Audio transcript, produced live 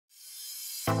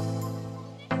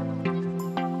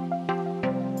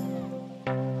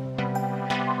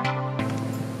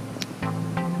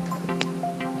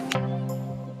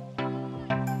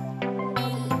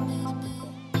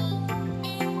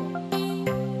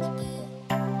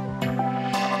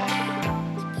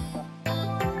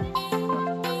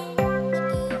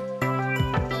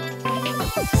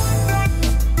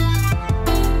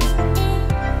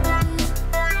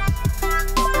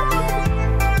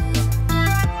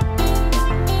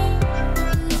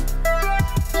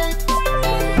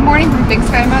morning from Big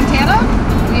Sky, Montana.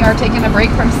 We are taking a break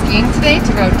from skiing today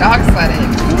to go dog sledding.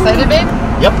 Excited, babe?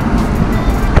 Yep.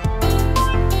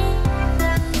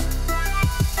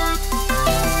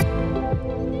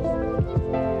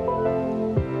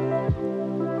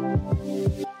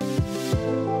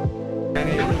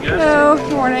 Hello,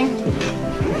 good morning.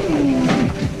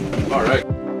 All right.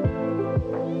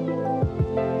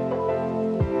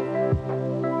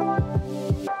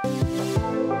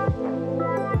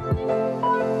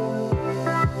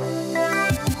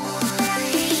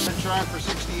 For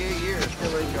 68 years,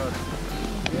 still ain't got it.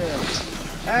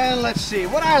 Yeah. And let's see,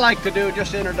 what I like to do,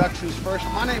 just introductions first.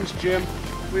 My name's Jim.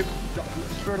 We've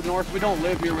further north. We don't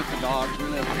live here with the dogs. We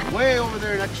live way over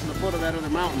there next to the foot of that other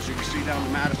mountains you can see down the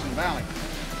Madison Valley.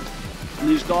 And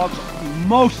these dogs,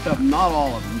 most of them, not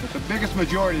all of them, but the biggest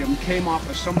majority of them came off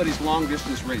of somebody's long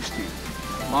distance race team.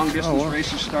 Long distance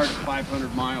races start at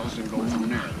 500 miles and go from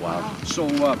there. Wow. So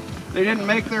they didn't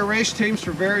make their race teams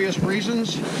for various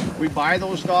reasons. We buy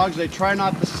those dogs. They try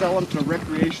not to sell them to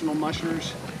recreational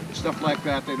mushers, stuff like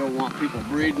that. They don't want people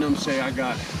breeding them. Say, I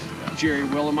got Jerry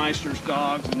Willemeister's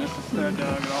dogs and this is their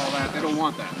dog and all that. They don't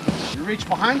want that. You reach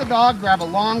behind the dog, grab a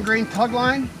long grain tug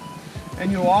line, and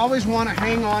you always want to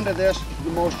hang on to this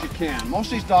the most you can. Most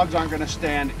of these dogs aren't going to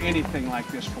stand anything like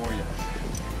this for you.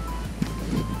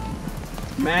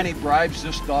 Manny bribes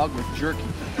this dog with jerky.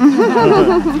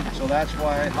 So that's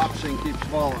why Hopsing keeps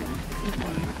following me.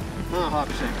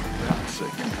 Hopsing.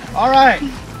 All right.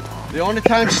 The only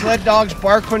time sled dogs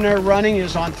bark when they're running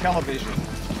is on television.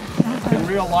 In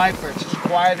real life, it's as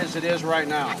quiet as it is right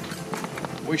now.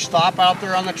 We stop out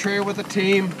there on the trail with the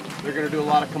team, they're going to do a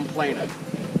lot of complaining.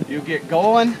 You get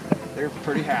going, they're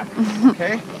pretty happy,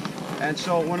 okay? And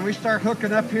so when we start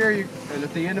hooking up here, and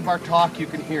at the end of our talk, you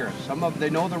can hear it.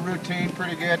 They know the routine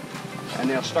pretty good, and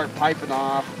they'll start piping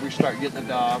off. We start getting the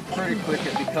dog. Pretty quick,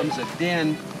 it becomes a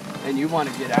din, and you want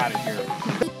to get out of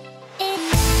here.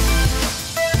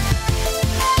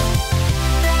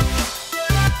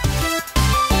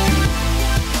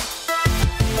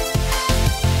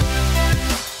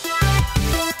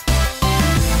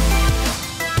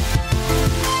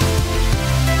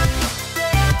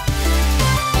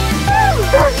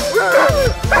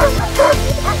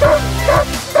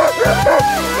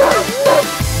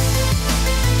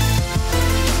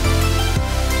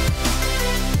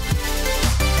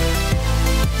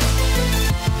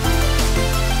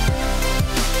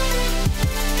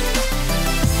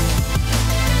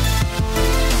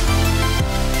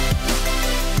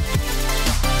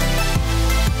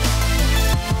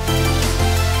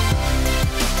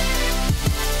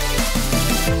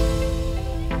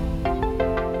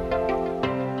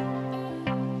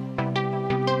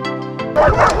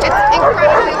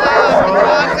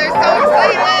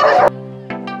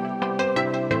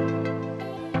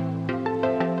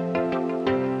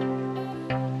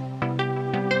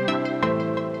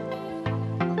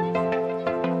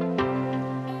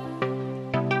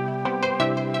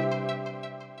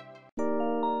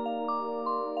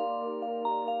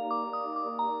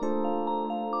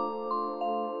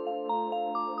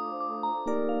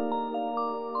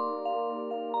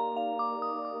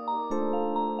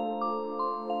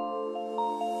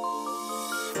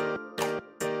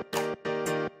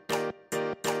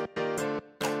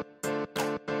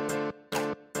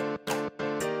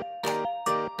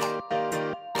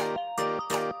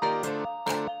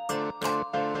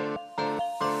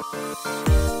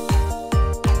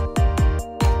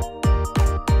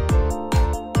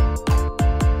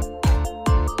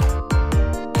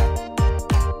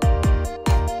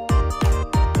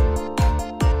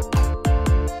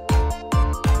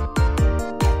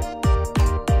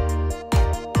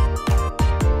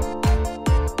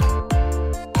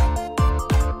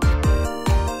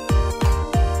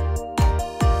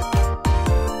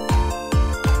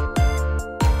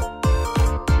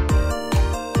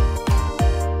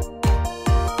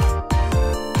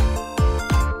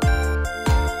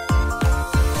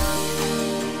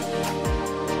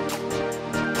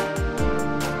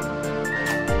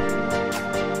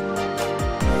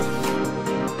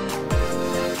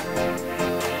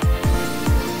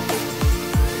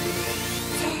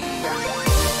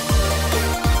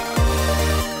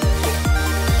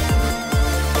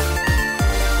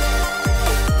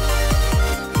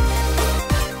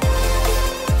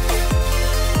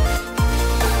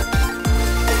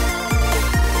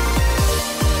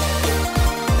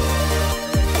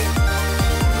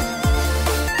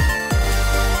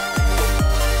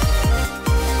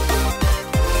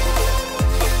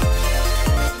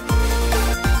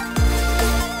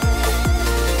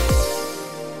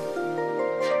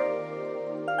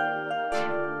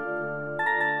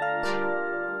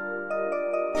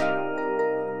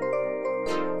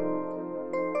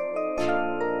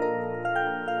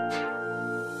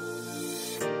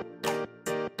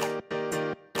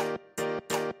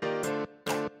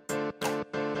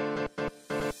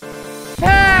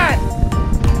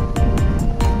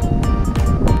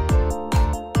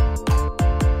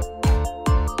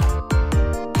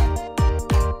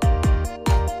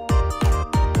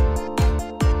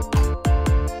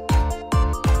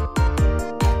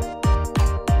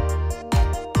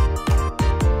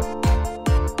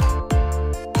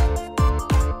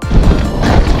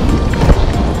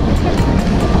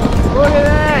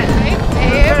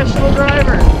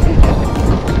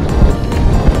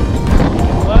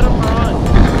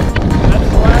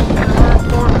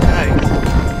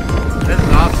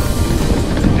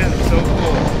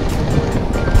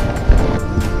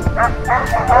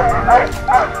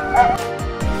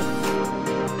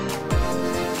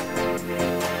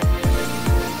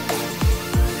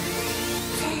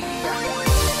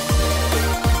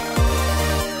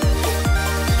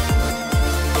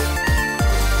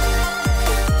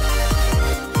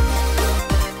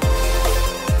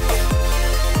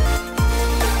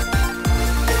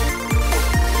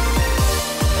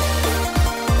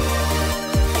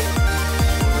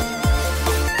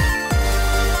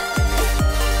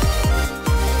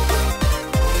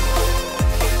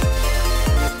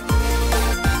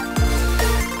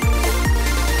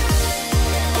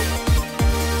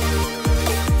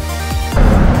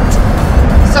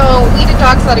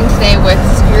 sledding today with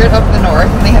Spirit of the North,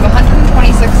 and they have 126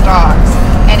 dogs.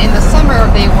 And in the summer,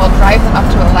 they will drive them up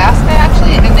to Alaska,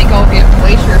 actually, and then they go via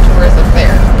glacier tours up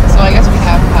there. So I guess we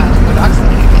have to go dog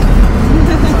sledding again.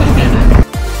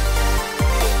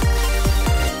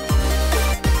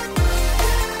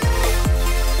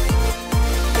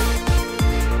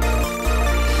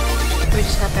 We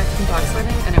just got back from dog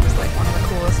sledding, and it was like one of the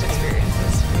coolest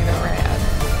experiences we've ever had.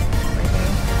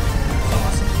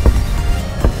 Awesome.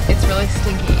 It's really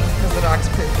stinky because the dogs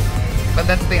poop, but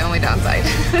that's the only downside.